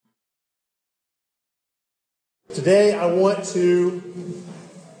Today I want to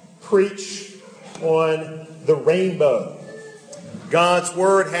preach on the rainbow. God's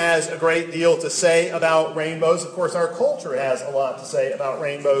Word has a great deal to say about rainbows. Of course, our culture has a lot to say about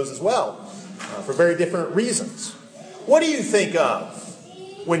rainbows as well, for very different reasons. What do you think of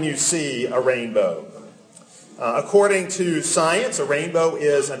when you see a rainbow? According to science, a rainbow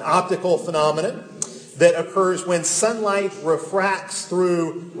is an optical phenomenon that occurs when sunlight refracts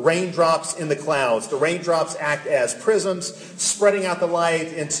through raindrops in the clouds. The raindrops act as prisms, spreading out the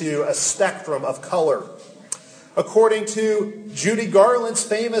light into a spectrum of color. According to Judy Garland's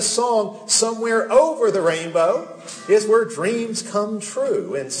famous song, "Somewhere Over the Rainbow is Where Dreams Come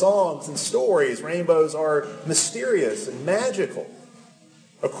True." In songs and stories, rainbows are mysterious and magical.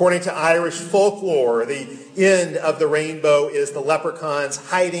 According to Irish folklore, the end of the rainbow is the leprechaun's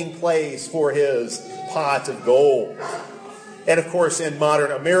hiding place for his pot of gold. And of course, in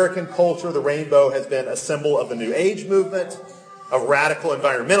modern American culture, the rainbow has been a symbol of the New Age movement, of radical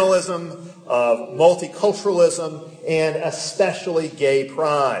environmentalism, of multiculturalism, and especially gay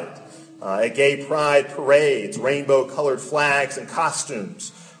pride. At gay pride parades, rainbow-colored flags and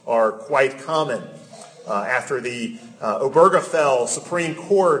costumes are quite common. After the Obergefell Supreme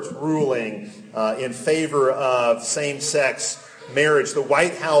Court ruling in favor of same-sex marriage, the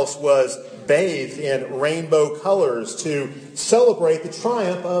White House was bathed in rainbow colors to celebrate the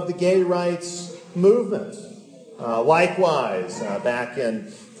triumph of the gay rights movement. Likewise, back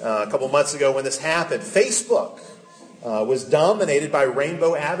in a couple months ago when this happened, Facebook was dominated by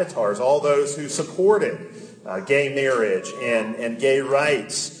rainbow avatars, all those who supported gay marriage and gay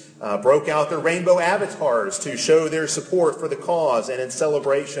rights. Broke out their rainbow avatars to show their support for the cause and in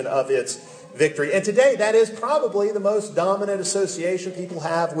celebration of its victory. And today, that is probably the most dominant association people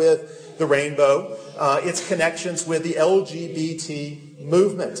have with the rainbow, its connections with the LGBT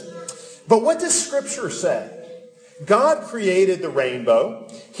movement. But what does Scripture say? God created the rainbow.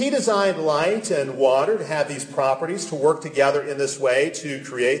 He designed light and water to have these properties, to work together in this way to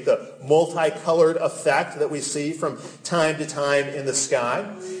create the multicolored effect that we see from time to time in the sky.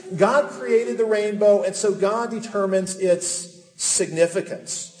 God created the rainbow, and so God determines its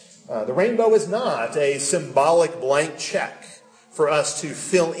significance. The rainbow is not a symbolic blank check for us to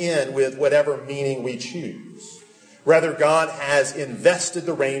fill in with whatever meaning we choose. Rather, God has invested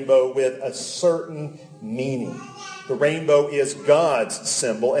the rainbow with a certain meaning. The rainbow is God's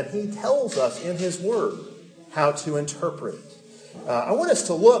symbol, and He tells us in His Word how to interpret it. I want us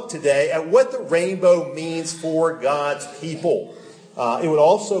to look today at what the rainbow means for God's people. It would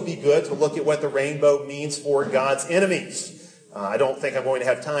also be good to look at what the rainbow means for God's enemies. I don't think I'm going to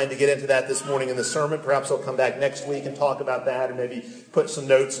have time to get into that this morning in the sermon. Perhaps I'll come back next week and talk about that, and maybe put some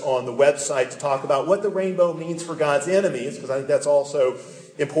notes on the website to talk about what the rainbow means for God's enemies, because I think that's also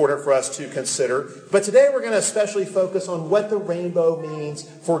important for us to consider. But today we're going to especially focus on what the rainbow means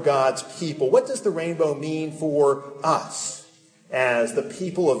for God's people. What does the rainbow mean for us as the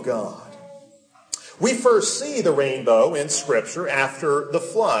people of God? We first see the rainbow in Scripture after the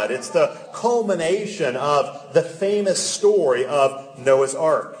flood. It's the culmination of the famous story of Noah's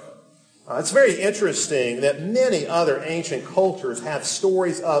Ark. It's very interesting that many other ancient cultures have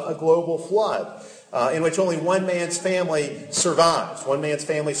stories of a global flood in which only one man's family survives. One man's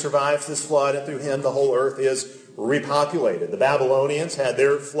family survives this flood, and through him the whole earth is repopulated. The Babylonians had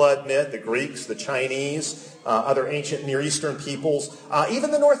their flood myth, the Greeks, the Chinese, other ancient Near Eastern peoples, even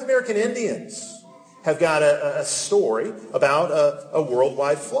the North American Indians have got a story about a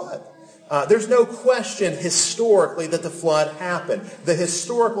worldwide flood. There's no question historically that the flood happened. The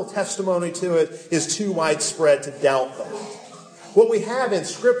historical testimony to it is too widespread to doubt that. What we have in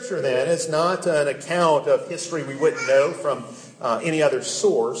Scripture then is not an account of history we wouldn't know from any other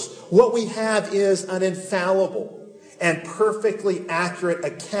source. What we have is an infallible and perfectly accurate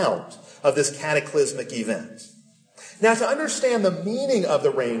account of this cataclysmic event. Now, to understand the meaning of the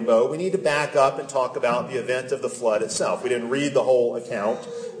rainbow, we need to back up and talk about the event of the flood itself. We didn't read the whole account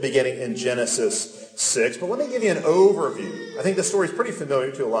beginning in Genesis 6, but let me give you an overview. I think the story is pretty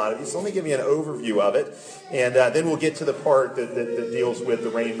familiar to a lot of you, so let me give you an overview of it, and then we'll get to the part that deals with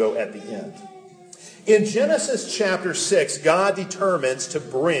the rainbow at the end. In Genesis chapter 6, God determines to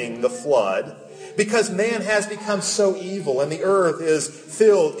bring the flood because man has become so evil and the earth is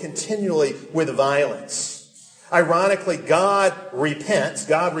filled continually with violence. Ironically, God repents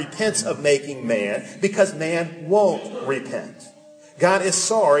of making man because man won't repent. God is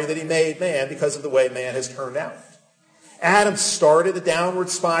sorry that He made man because of the way man has turned out. Adam started a downward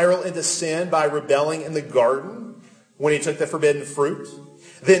spiral into sin by rebelling in the garden when he took the forbidden fruit.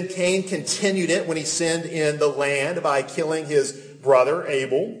 Then Cain continued it when he sinned in the land by killing his brother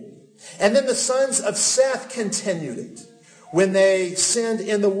Abel. And then the sons of Seth continued it when they sinned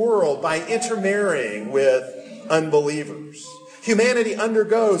in the world by intermarrying with unbelievers. Humanity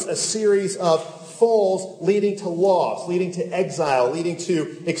undergoes a series of falls leading to loss, leading to exile, leading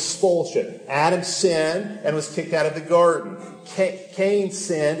to expulsion. Adam sinned and was kicked out of the garden. Cain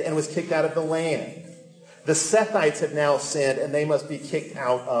sinned and was kicked out of the land. The Sethites have now sinned and they must be kicked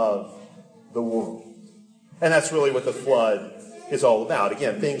out of the world. And that's really what the flood is all about.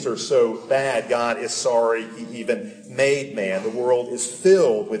 Again, things are so bad, God is sorry He even made man. The world is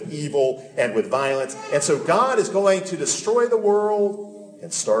filled with evil and with violence. And so God is going to destroy the world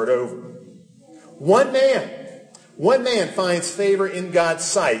and start over. One man finds favor in God's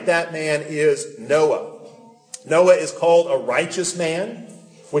sight. That man is Noah. Noah is called a righteous man,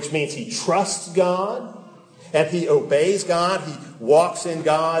 which means he trusts God and he obeys God. He walks in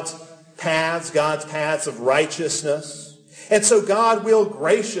God's paths of righteousness. And so God will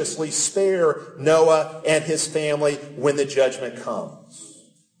graciously spare Noah and his family when the judgment comes.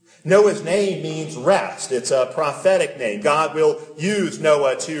 Noah's name means rest. It's a prophetic name. God will use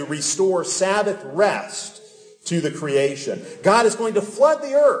Noah to restore Sabbath rest to the creation. God is going to flood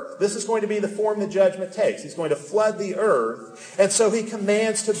the earth. This is going to be the form the judgment takes. He's going to flood the earth. And so he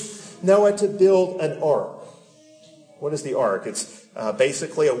commands Noah to build an ark. What is the ark? It's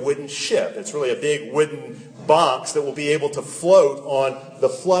basically a wooden ship. It's really a big wooden box that will be able to float on the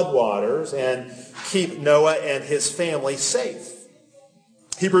floodwaters and keep Noah and his family safe.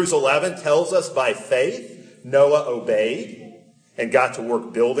 Hebrews 11 tells us by faith, Noah obeyed and got to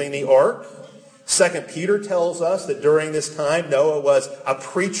work building the ark. 2 Peter tells us that during this time, Noah was a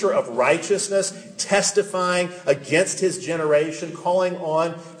preacher of righteousness, testifying against his generation, calling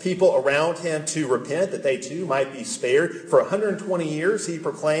on people around him to repent, that they too might be spared. For 120 years, he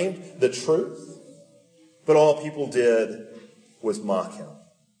proclaimed the truth, but all people did was mock him.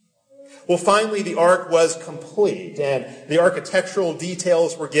 Well, finally, the ark was complete, and the architectural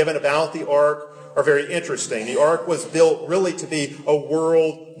details were given about the ark are very interesting. The ark was built really to be a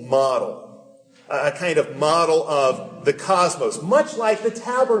world model. A kind of model of the cosmos, much like the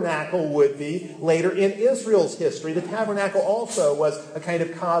tabernacle would be later in Israel's history. The tabernacle also was a kind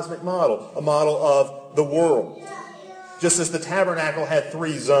of cosmic model, a model of the world. Just as the tabernacle had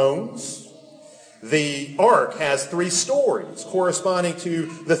 3 zones, the ark has 3 stories corresponding to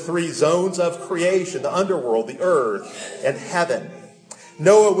the 3 zones of creation, the underworld, the earth, and heaven.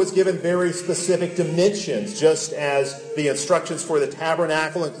 Noah was given very specific dimensions, just as the instructions for the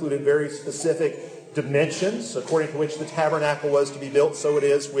tabernacle included very specific dimensions, according to which the tabernacle was to be built, so it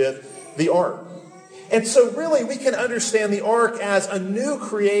is with the ark. And so really we can understand the ark as a new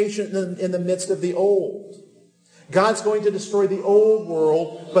creation in the midst of the old. God's going to destroy the old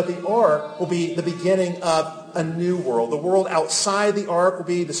world, but the ark will be the beginning of a new world. The world outside the ark will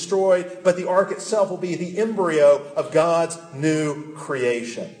be destroyed, but the ark itself will be the embryo of God's new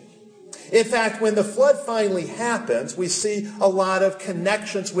creation. In fact, when the flood finally happens, we see a lot of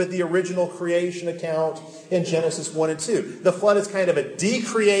connections with the original creation account in Genesis 1 and 2. The flood is kind of a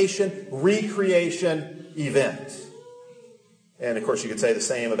decreation, recreation event. And of course, you could say the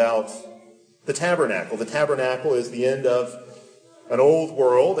same about the tabernacle. The tabernacle is the end of an old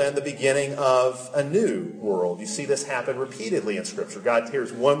world and the beginning of a new world. You see this happen repeatedly in Scripture. God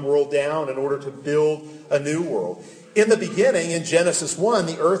tears one world down in order to build a new world. In the beginning, in Genesis 1,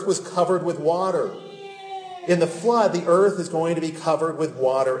 the earth was covered with water. In the flood, the earth is going to be covered with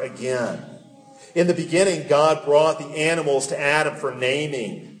water again. In the beginning, God brought the animals to Adam for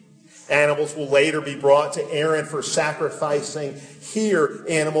naming. Animals will later be brought to Aaron for sacrificing. Here,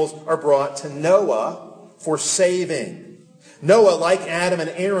 animals are brought to Noah for saving. Noah, like Adam and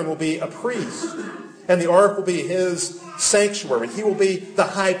Aaron, will be a priest, and the ark will be his sanctuary. He will be the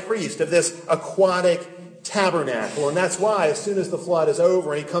high priest of this aquatic tabernacle, and that's why as soon as the flood is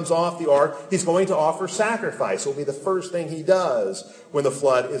over and he comes off the ark, he's going to offer sacrifice. It will be the first thing he does when the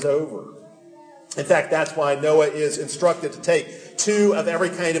flood is over. In fact, that's why Noah is instructed to take 2 of every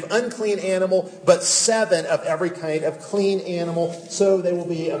kind of unclean animal, but 7 of every kind of clean animal, so they will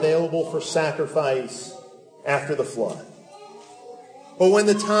be available for sacrifice after the flood. But when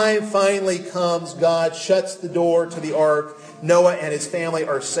the time finally comes, God shuts the door to the ark. Noah and his family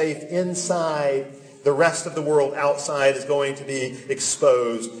are safe inside. The rest of the world outside is going to be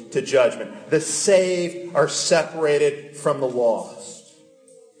exposed to judgment. The saved are separated from the lost.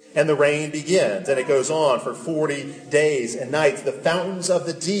 And the rain begins, and it goes on for 40 days and nights. The fountains of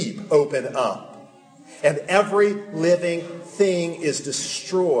the deep open up, and every living thing is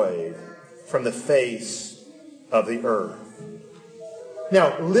destroyed from the face of the earth.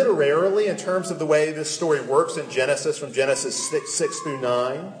 Now, literarily, in terms of the way this story works in Genesis, from Genesis 6 through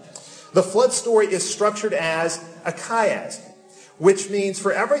 9, The flood story is structured as a chiasm, which means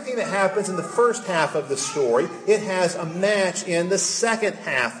for everything that happens in the first half of the story, it has a match in the second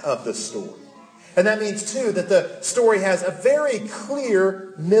half of the story. And that means, too, that the story has a very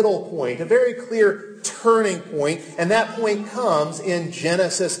clear middle point, a very clear turning point, and that point comes in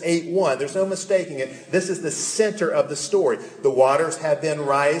Genesis 8:1. There's no mistaking it. This is the center of the story. The waters have been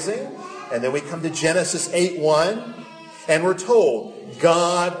rising, and then we come to Genesis 8:1, and we're told,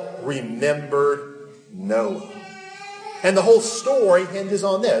 God remembered Noah. And the whole story hinges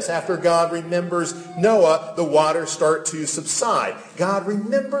on this. After God remembers Noah, the waters start to subside. God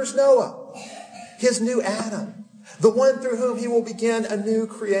remembers Noah, his new Adam, the one through whom he will begin a new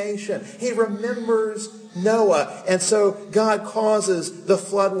creation. He remembers Noah, and so God causes the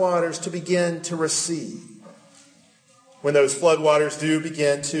floodwaters to begin to recede. When those floodwaters do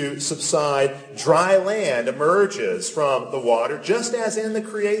begin to subside, dry land emerges from the water, just as in the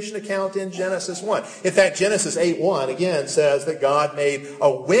creation account in Genesis 1. In fact, Genesis 8:1 again says that God made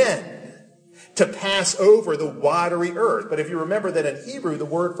a wind to pass over the watery earth. But if you remember that in Hebrew, the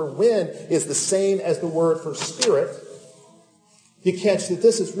word for wind is the same as the word for spirit, you catch that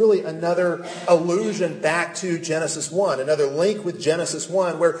this is really another allusion back to Genesis 1, another link with Genesis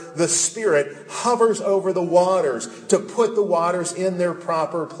 1, where the Spirit hovers over the waters to put the waters in their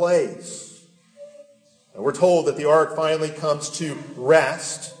proper place. And we're told that the ark finally comes to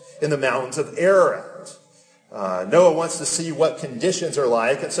rest in the mountains of Ararat. Noah wants to see what conditions are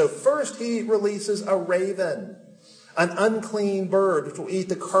like, and so first he releases a raven, an unclean bird which will eat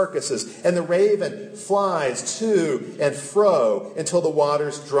the carcasses, and the raven flies to and fro until the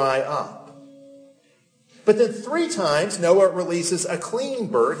waters dry up. But then 3 times Noah releases a clean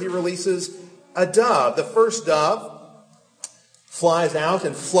bird. He releases a dove. The first dove flies out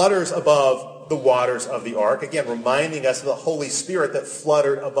and flutters above the waters of the ark, again reminding us of the Holy Spirit that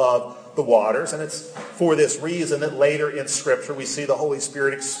fluttered above the waters. And it's for this reason that later in Scripture we see the Holy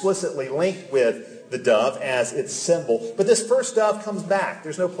Spirit explicitly linked with the dove as its symbol. But this first dove comes back.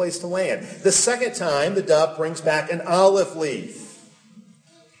 There's no place to land. The second time, the dove brings back an olive leaf.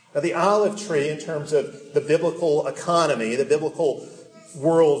 Now, the olive tree, in terms of the biblical economy, the biblical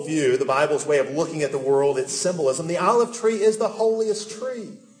worldview, the Bible's way of looking at the world, its symbolism, the olive tree is the holiest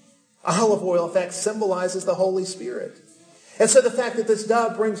tree. Olive oil, in fact, symbolizes the Holy Spirit. And so the fact that this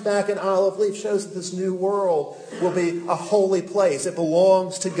dove brings back an olive leaf shows that this new world will be a holy place. It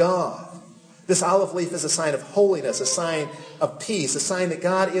belongs to God. This olive leaf is a sign of holiness, a sign of peace, a sign that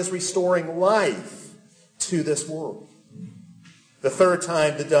God is restoring life to this world. The third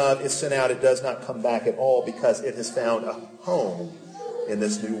time the dove is sent out, it does not come back at all because it has found a home in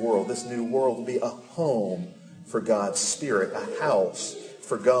this new world. This new world will be a home for God's Spirit, a house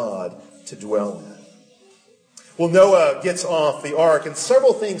for God to dwell in. Well, Noah gets off the ark, and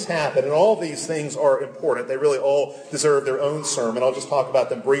several things happen, and all these things are important. They really all deserve their own sermon. I'll just talk about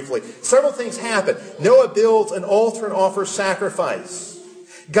them briefly. Several things happen. Noah builds an altar and offers sacrifice.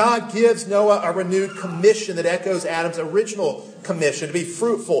 God gives Noah a renewed commission that echoes Adam's original commission to be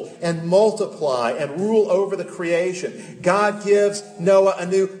fruitful and multiply and rule over the creation. God gives Noah a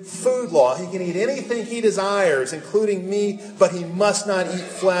new food law. He can eat anything he desires, including meat, but he must not eat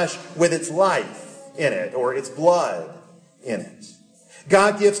flesh with its life in it or its blood in it.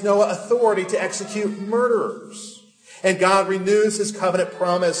 God gives Noah authority to execute murderers. And God renews his covenant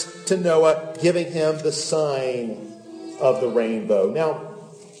promise to Noah, giving him the sign of the rainbow. Now,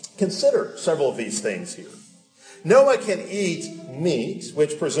 consider several of these things here. Noah can eat meat,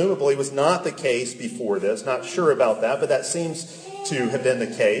 which presumably was not the case before this. Not sure about that, but that seems to have been the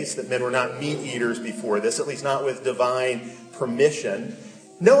case, that men were not meat eaters before this, at least not with divine permission.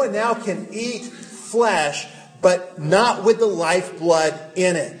 Noah now can eat flesh, but not with the lifeblood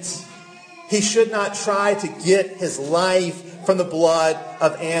in it. He should not try to get his life from the blood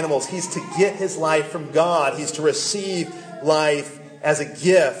of animals. He's to get his life from God. He's to receive life as a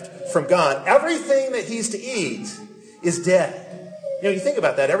gift from God. Everything that he's to eat is dead. You know, you think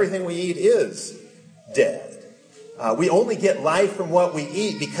about that. Everything we eat is dead. We only get life from what we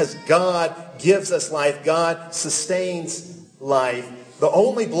eat because God gives us life. God sustains life. The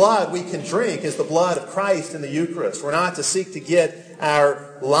only blood we can drink is the blood of Christ in the Eucharist. We're not to seek to get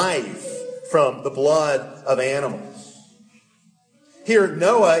our life from the blood of animals. Here,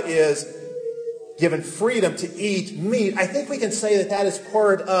 Noah is given freedom to eat meat. I think we can say that that is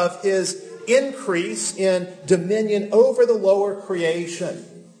part of his increase in dominion over the lower creation.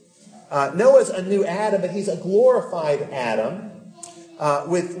 Noah's a new Adam, but he's a glorified Adam.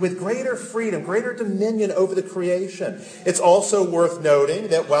 with greater freedom, greater dominion over the creation. It's also worth noting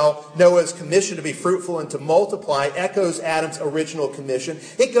that while Noah's commission to be fruitful and to multiply echoes Adam's original commission,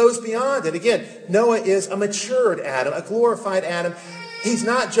 it goes beyond it. Again, Noah is a matured Adam, a glorified Adam. He's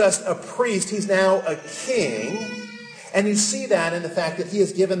not just a priest, he's now a king. And you see that in the fact that he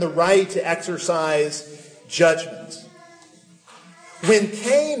is given the right to exercise judgment. When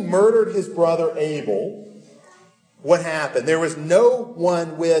Cain murdered his brother Abel, what happened? There was no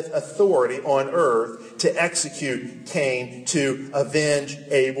one with authority on earth to execute Cain, to avenge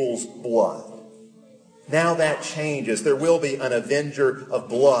Abel's blood. Now that changes. There will be an avenger of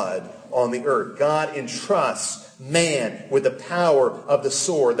blood on the earth. God entrusts man with the power of the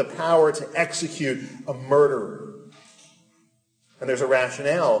sword, the power to execute a murderer. And there's a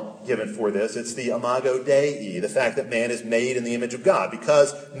rationale given for this. It's the imago Dei, the fact that man is made in the image of God.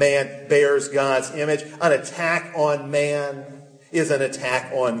 Because man bears God's image, an attack on man is an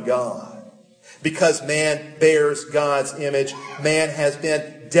attack on God. Because man bears God's image, man has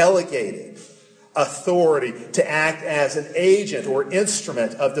been delegated authority to act as an agent or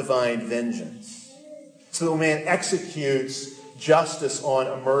instrument of divine vengeance. So that when man executes justice on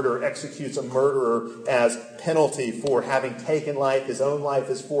a murderer, executes a murderer as penalty for having taken life, his own life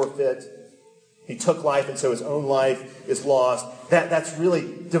is forfeit. He took life, and so his own life is lost. That's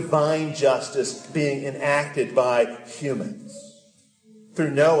really divine justice being enacted by humans.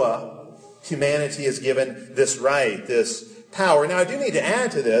 Through Noah, humanity is given this right, this power. Now, I do need to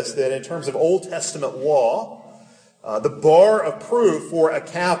add to this that in terms of Old Testament law, the bar of proof for a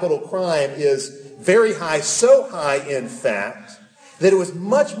capital crime is very high, so high, in fact, that it was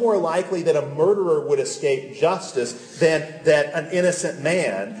much more likely that a murderer would escape justice than that an innocent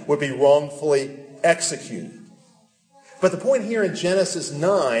man would be wrongfully executed. But the point here in Genesis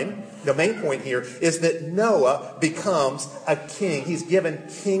 9, the main point here, is that Noah becomes a king. He's given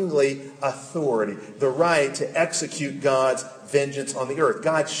kingly authority, the right to execute God's vengeance on the earth.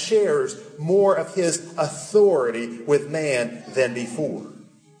 God shares more of his authority with man than before.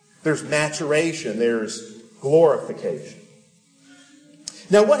 There's maturation. There's glorification.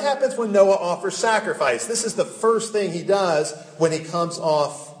 Now, what happens when Noah offers sacrifice? This is the first thing he does when he comes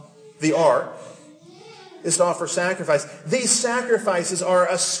off the ark, is to offer sacrifice. These sacrifices are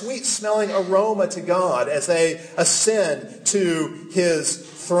a sweet-smelling aroma to God as they ascend to his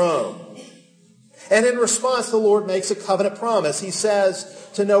throne. And in response, the Lord makes a covenant promise. He says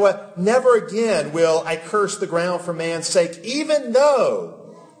to Noah, "Never again will I curse the ground for man's sake, even though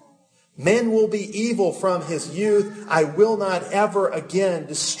men will be evil from his youth. I will not ever again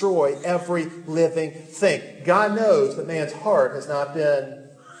destroy every living thing." God knows that man's heart has not been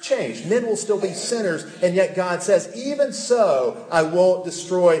changed. Men will still be sinners, and yet God says, even so, I won't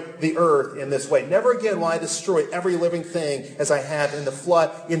destroy the earth in this way. Never again will I destroy every living thing as I have in the flood.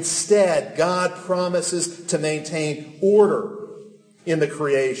 Instead, God promises to maintain order in the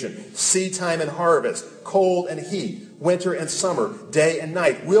creation. Seed time and harvest, cold and heat, winter and summer, day and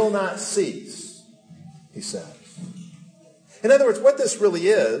night will not cease, he says. In other words, what this really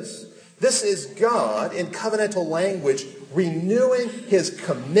is, this is God in covenantal language renewing his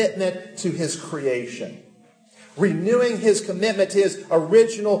commitment to his creation. Renewing his commitment to his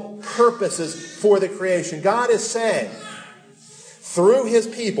original purposes for the creation. God is saying, through his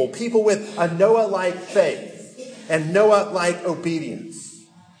people with a Noah-like faith and Noah-like obedience,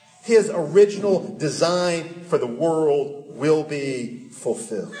 his original design for the world will be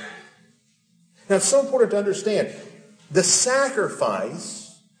fulfilled. Now, it's so important to understand the sacrifice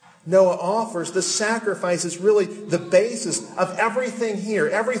Noah offers, the sacrifice is really the basis of everything here.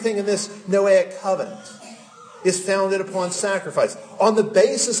 Everything in this Noahic covenant is founded upon sacrifice. On the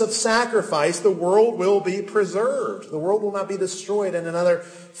basis of sacrifice, the world will be preserved. The world will not be destroyed in another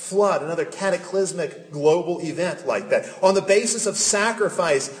flood, another cataclysmic global event like that. On the basis of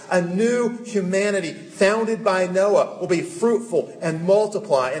sacrifice, a new humanity founded by Noah will be fruitful and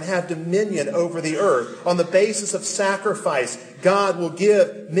multiply and have dominion over the earth. On the basis of sacrifice, God will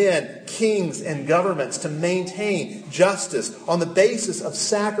give men kings and governments to maintain justice. On the basis of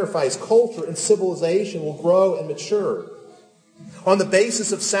sacrifice, culture and civilization will grow and mature. On the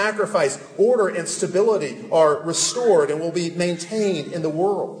basis of sacrifice, order and stability are restored and will be maintained in the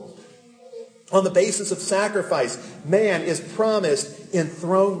world. On the basis of sacrifice, man is promised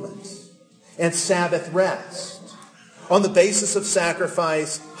enthronement and Sabbath rest. On the basis of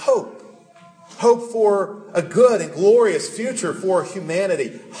sacrifice, hope. Hope for a good and glorious future for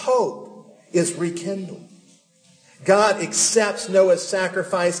humanity. Hope is rekindled. God accepts Noah's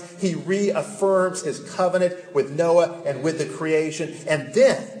sacrifice. He reaffirms his covenant with Noah and with the creation. And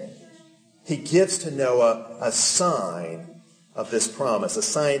then he gives to Noah a sign of this promise, a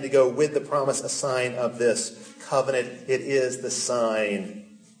sign to go with the promise, a sign of this covenant. It is the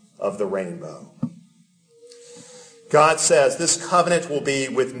sign of the rainbow. God says, this covenant will be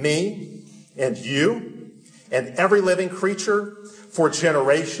with me and you and every living creature for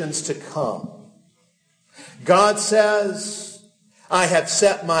generations to come. God says, I have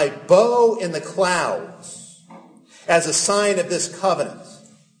set my bow in the clouds as a sign of this covenant,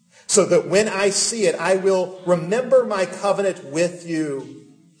 so that when I see it, I will remember my covenant with you,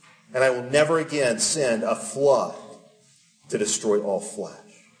 and I will never again send a flood to destroy all flesh.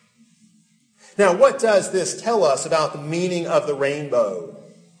 Now, what does this tell us about the meaning of the rainbow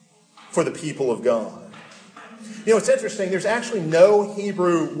for the people of God? You know, it's interesting. There's actually no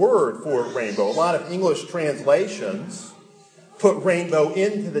Hebrew word for rainbow. A lot of English translations put rainbow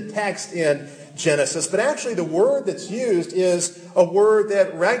into the text in Genesis, but actually the word that's used is a word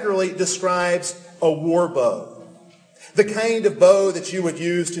that regularly describes a war bow, the kind of bow that you would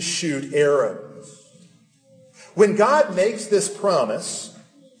use to shoot arrows. When God makes this promise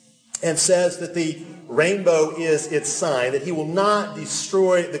and says that the rainbow is its sign, that he will not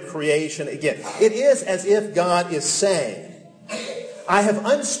destroy the creation again, it is as if God is saying, I have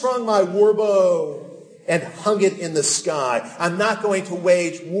unstrung my war bow and hung it in the sky. I'm not going to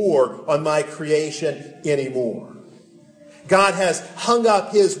wage war on my creation anymore. God has hung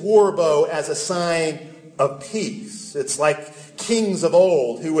up his war bow as a sign of peace. It's like kings of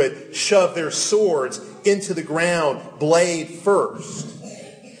old who would shove their swords into the ground, blade first,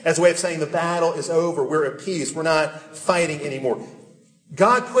 as a way of saying the battle is over. We're at peace. We're not fighting anymore.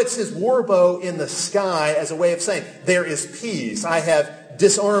 God puts his war bow in the sky as a way of saying, there is peace. I have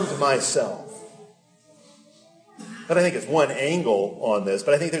disarmed myself. But I think it's one angle on this,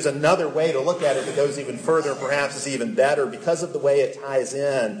 but I think there's another way to look at it that goes even further and perhaps is even better because of the way it ties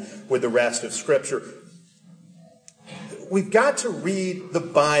in with the rest of Scripture. We've got to read the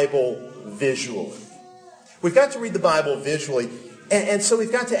Bible visually. We've got to read the Bible visually. And so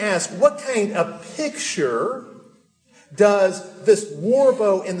we've got to ask, what kind of picture does this war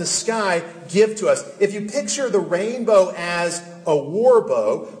bow in the sky give to us? If you picture the rainbow as a war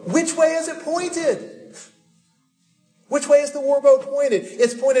bow, which way is it pointed? Which way is the war bow pointed?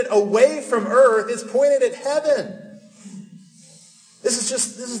 It's pointed away from earth. It's pointed at heaven. This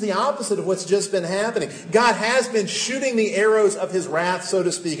is the opposite of what's just been happening. God has been shooting the arrows of his wrath, so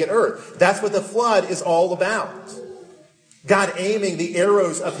to speak, at earth. That's what the flood is all about. God aiming the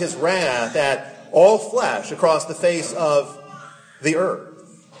arrows of his wrath at all flesh across the face of the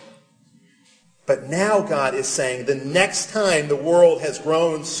earth. But now God is saying the next time the world has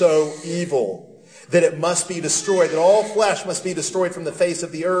grown so evil that it must be destroyed, that all flesh must be destroyed from the face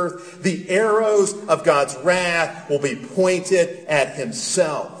of the earth, the arrows of God's wrath will be pointed at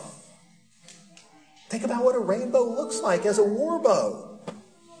himself. Think about what a rainbow looks like as a war bow.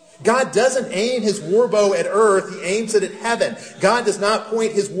 God doesn't aim his war bow at earth, he aims it at heaven. God does not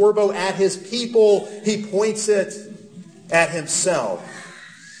point his war bow at his people, he points it at himself.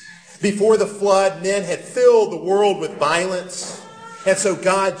 Before the flood, men had filled the world with violence, and so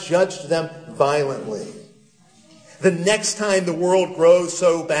God judged them violently. The next time the world grows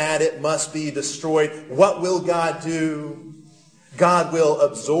so bad it must be destroyed, what will God do? God will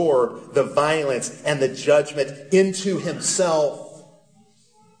absorb the violence and the judgment into himself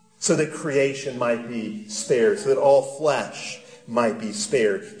so that creation might be spared, so that all flesh might be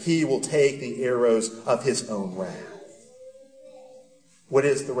spared. He will take the arrows of his own wrath. What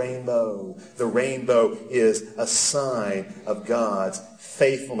is the rainbow? The rainbow is a sign of God's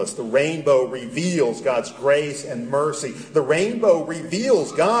faithfulness. The rainbow reveals God's grace and mercy. The rainbow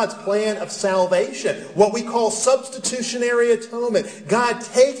reveals God's plan of salvation, what we call substitutionary atonement. God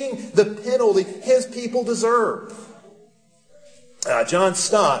taking the penalty his people deserve. John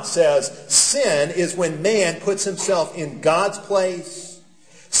Stott says, sin is when man puts himself in God's place.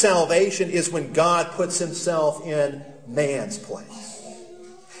 Salvation is when God puts himself in man's place.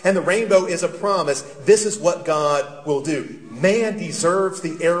 And the rainbow is a promise. This is what God will do. Man deserves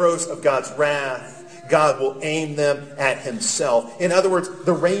the arrows of God's wrath. God will aim them at himself. In other words,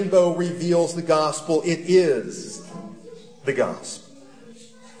 the rainbow reveals the gospel. It is the gospel.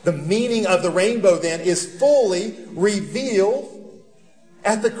 The meaning of the rainbow then is fully revealed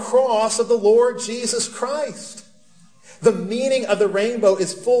at the cross of the Lord Jesus Christ. The meaning of the rainbow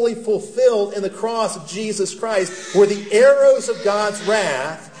is fully fulfilled in the cross of Jesus Christ, where the arrows of God's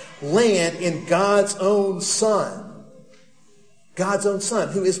wrath land in God's own Son. God's own Son,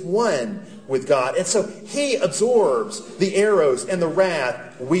 who is one with God. And so he absorbs the arrows and the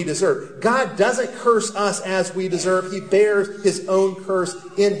wrath we deserve. God doesn't curse us as we deserve. He bears his own curse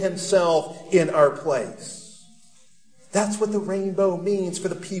in himself in our place. That's what the rainbow means for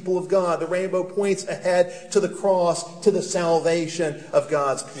the people of God. The rainbow points ahead to the cross, to the salvation of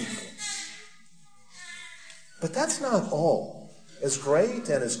God's people. But that's not all. As great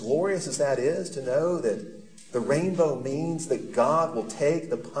and as glorious as that is, to know that the rainbow means that God will take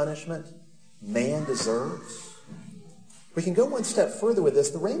the punishment man deserves, we can go one step further with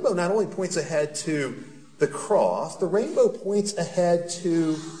this. The rainbow not only points ahead to the cross, the rainbow points ahead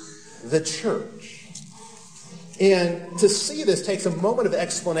to the church. And to see this takes a moment of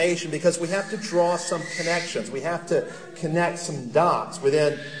explanation because we have to draw some connections. We have to connect some dots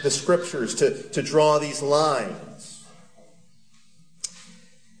within the Scriptures to draw these lines.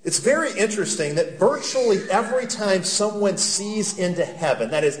 It's very interesting that virtually every time someone sees into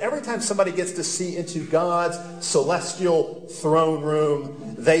heaven, that is, every time somebody gets to see into God's celestial throne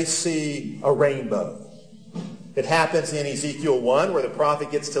room, they see a rainbow. It happens in Ezekiel 1 where the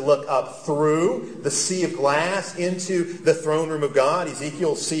prophet gets to look up through the sea of glass into the throne room of God.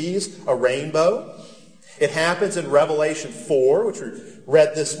 Ezekiel sees a rainbow. It happens in Revelation 4, which we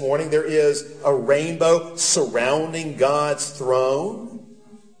read this morning. There is a rainbow surrounding God's throne.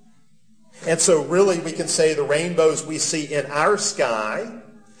 And so really we can say the rainbows we see in our sky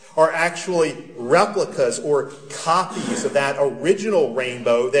are actually replicas or copies of that original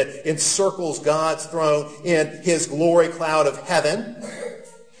rainbow that encircles God's throne in his glory cloud of heaven.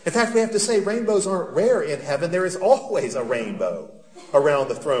 In fact, we have to say rainbows aren't rare in heaven. There is always a rainbow around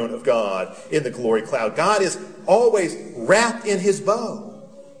the throne of God in the glory cloud. God is always wrapped in his bow.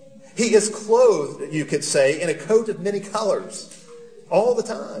 He is clothed, you could say, in a coat of many colors all the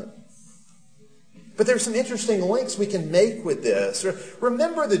time. But there's some interesting links we can make with this.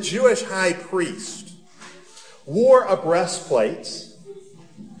 Remember, the Jewish high priest wore a breastplate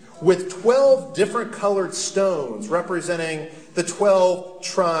with 12 different colored stones representing the 12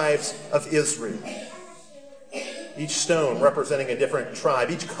 tribes of Israel. Each stone representing a different tribe.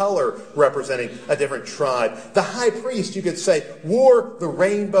 Each color representing a different tribe. The high priest, you could say, wore the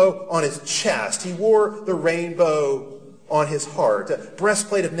rainbow on his chest. He wore the rainbow on his heart. A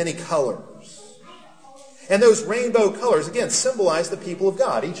breastplate of many colors. And those rainbow colors, again, symbolize the people of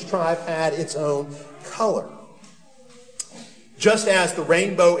God. Each tribe had its own color. Just as the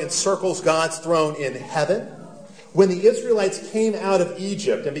rainbow encircles God's throne in heaven, when the Israelites came out of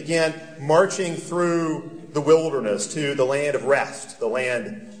Egypt and began marching through the wilderness to the land of rest, the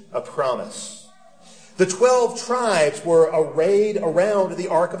land of promise, the 12 tribes were arrayed around the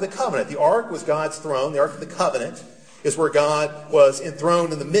Ark of the Covenant. The Ark was God's throne. The Ark of the Covenant is where God was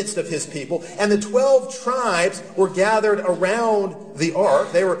enthroned in the midst of his people. And the 12 tribes were gathered around the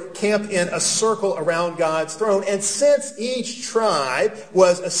ark. They were camped in a circle around God's throne. And since each tribe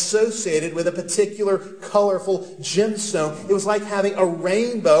was associated with a particular colorful gemstone, it was like having a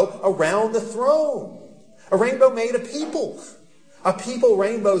rainbow around the throne. A rainbow made of people. A people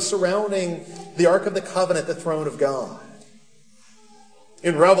rainbow surrounding the Ark of the Covenant, the throne of God.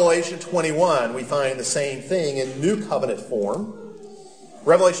 In Revelation 21, we find the same thing in New Covenant form.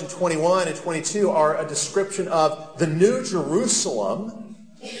 Revelation 21 and 22 are a description of the New Jerusalem,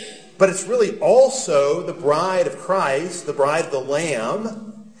 but it's really also the bride of Christ, the bride of the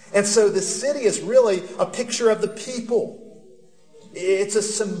Lamb. And so the city is really a picture of the people. It's a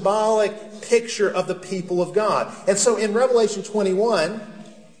symbolic picture of the people of God. And so in Revelation 21,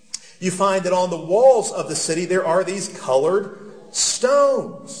 you find that on the walls of the city there are these colored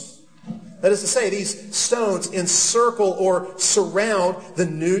stones. That is to say, these stones encircle or surround the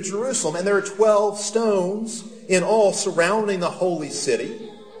New Jerusalem. And there are 12 stones in all surrounding the holy city.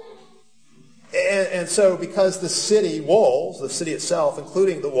 And so because the city walls, the city itself,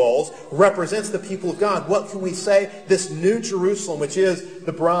 including the walls, represents the people of God, what can we say? This New Jerusalem, which is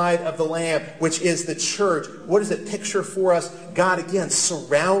the bride of the Lamb, which is the church, what does it picture for us? God, again,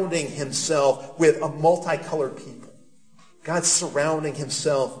 surrounding himself with a multicolored people. God surrounding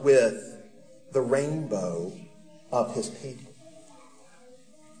himself with the rainbow of his people.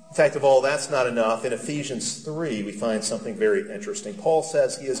 In fact, of all that's not enough. In Ephesians 3, we find something very interesting. Paul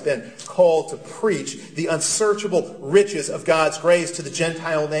says he has been called to preach the unsearchable riches of God's grace to the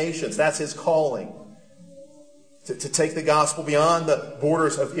Gentile nations. That's his calling. To take the gospel beyond the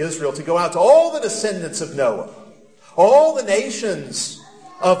borders of Israel, to go out to all the descendants of Noah, all the nations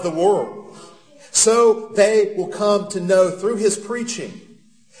of the world, so they will come to know through his preaching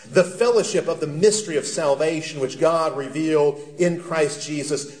the fellowship of the mystery of salvation which God revealed in Christ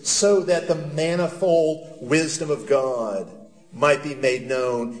Jesus, so that the manifold wisdom of God might be made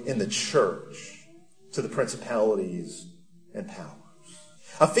known in the church to the principalities and powers.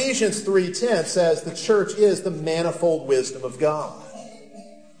 Ephesians 3:10 says the church is the manifold wisdom of God.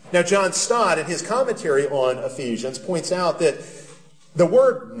 Now, John Stott, in his commentary on Ephesians, points out that the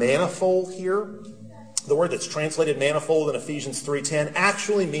word manifold here, the word that's translated manifold in Ephesians 3:10,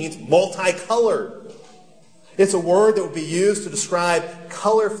 actually means multicolored. It's a word that would be used to describe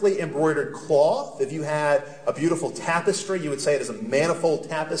colorfully embroidered cloth. If you had a beautiful tapestry, you would say it is a manifold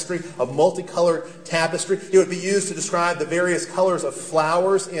tapestry, a multicolored tapestry. It would be used to describe the various colors of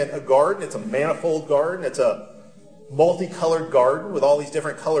flowers in a garden. It's a manifold garden. It's a multicolored garden with all these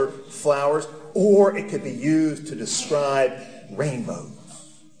different colored flowers. Or it could be used to describe rainbows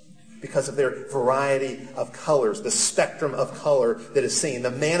because of their variety of colors, the spectrum of color that is seen,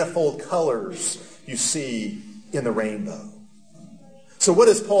 the manifold colors you see in the rainbow. So what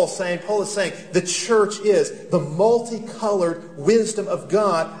is Paul saying? Paul is saying the church is the multicolored wisdom of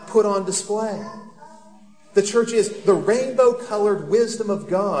God put on display. The church is the rainbow-colored wisdom of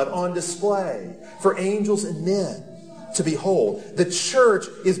God on display for angels and men to behold. The church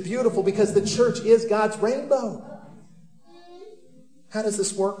is beautiful because the church is God's rainbow. How does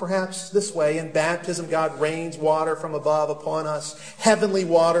this work? Perhaps this way. In baptism, God rains water from above upon us. Heavenly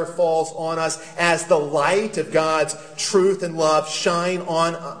water falls on us as the light of God's truth and love shine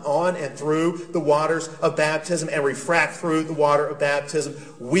on and through the waters of baptism and refract through the water of baptism.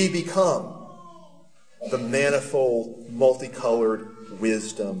 We become the manifold, multicolored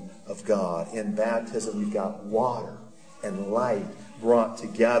wisdom of God. In baptism, we've got water and light brought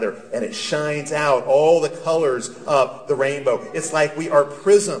together, and it shines out all the colors of the rainbow. It's like we are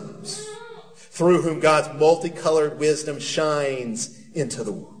prisms through whom God's multicolored wisdom shines into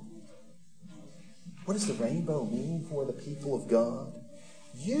the world. What does the rainbow mean for the people of God?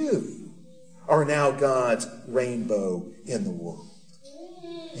 You are now God's rainbow in the world.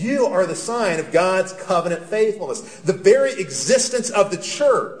 You are the sign of God's covenant faithfulness. The very existence of the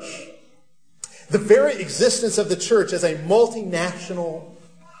church, the very existence of the church as a multinational,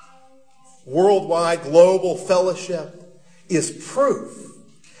 worldwide, global fellowship is proof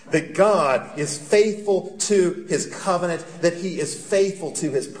that God is faithful to his covenant, that he is faithful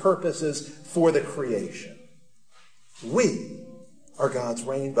to his purposes for the creation. We are God's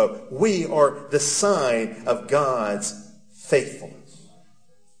rainbow. We are the sign of God's faithfulness.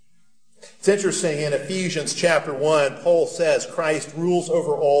 It's interesting, in Ephesians chapter 1, Paul says Christ rules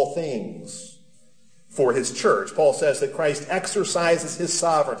over all things for his church. Paul says that Christ exercises his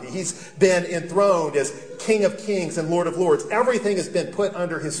sovereignty. He's been enthroned as King of Kings and Lord of Lords. Everything has been put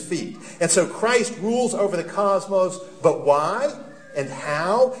under his feet. And so Christ rules over the cosmos, but why and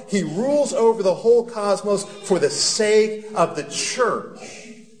how? He rules over the whole cosmos for the sake of the church.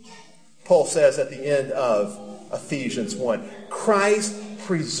 Paul says at the end of Ephesians 1, Christ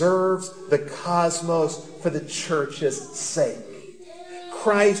preserves the cosmos for the church's sake.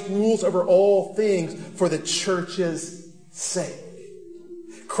 Christ rules over all things for the church's sake.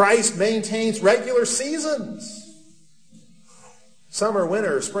 Christ maintains regular seasons. Summer,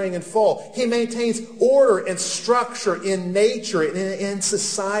 winter, spring, and fall. He maintains order and structure in nature and in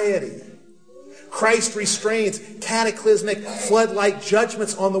society. Christ restrains cataclysmic flood-like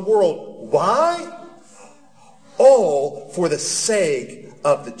judgments on the world. Why? All for the sake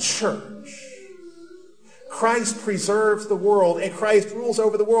of the church. Christ preserves the world, and Christ rules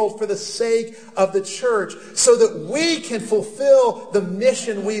over the world for the sake of the church, so that we can fulfill the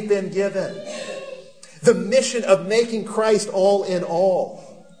mission we've been given. The mission of making Christ all in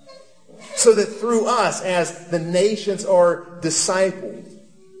all. So that through us, as the nations are discipled,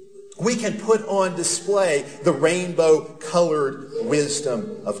 we can put on display the rainbow-colored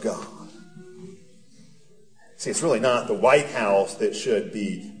wisdom of God. See, it's really not the White House that should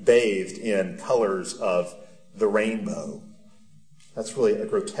be bathed in colors of the rainbow. That's really a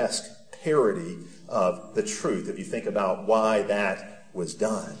grotesque parody of the truth if you think about why that was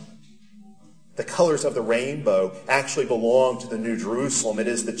done. The colors of the rainbow actually belong to the New Jerusalem. It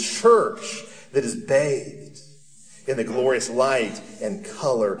is the church that is bathed in the glorious light and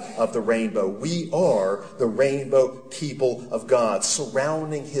color of the rainbow. We are the rainbow people of God,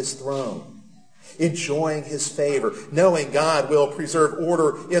 surrounding his throne, enjoying his favor, knowing God will preserve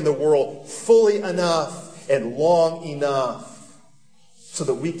order in the world fully enough and long enough so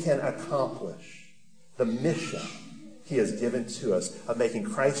that we can accomplish the mission he has given to us of making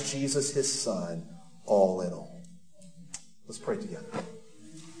Christ Jesus, his Son, all in all. Let's pray together.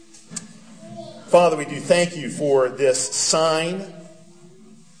 Father, we do thank you for this sign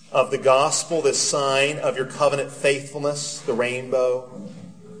of the gospel, this sign of your covenant faithfulness, the rainbow.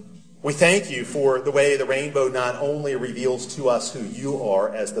 We thank you for the way the rainbow not only reveals to us who you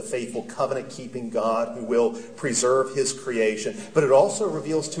are as the faithful covenant-keeping God who will preserve his creation, but it also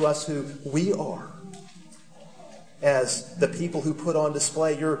reveals to us who we are as the people who put on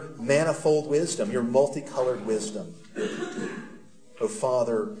display your manifold wisdom, your multicolored wisdom. Oh,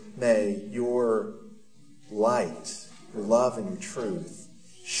 Father, may your light, your love and your truth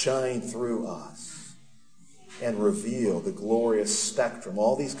shine through us and reveal the glorious spectrum,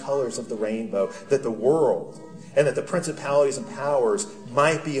 all these colors of the rainbow, that the world and that the principalities and powers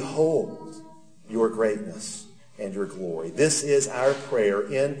might behold your greatness and your glory. This is our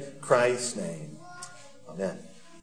prayer in Christ's name. Amen.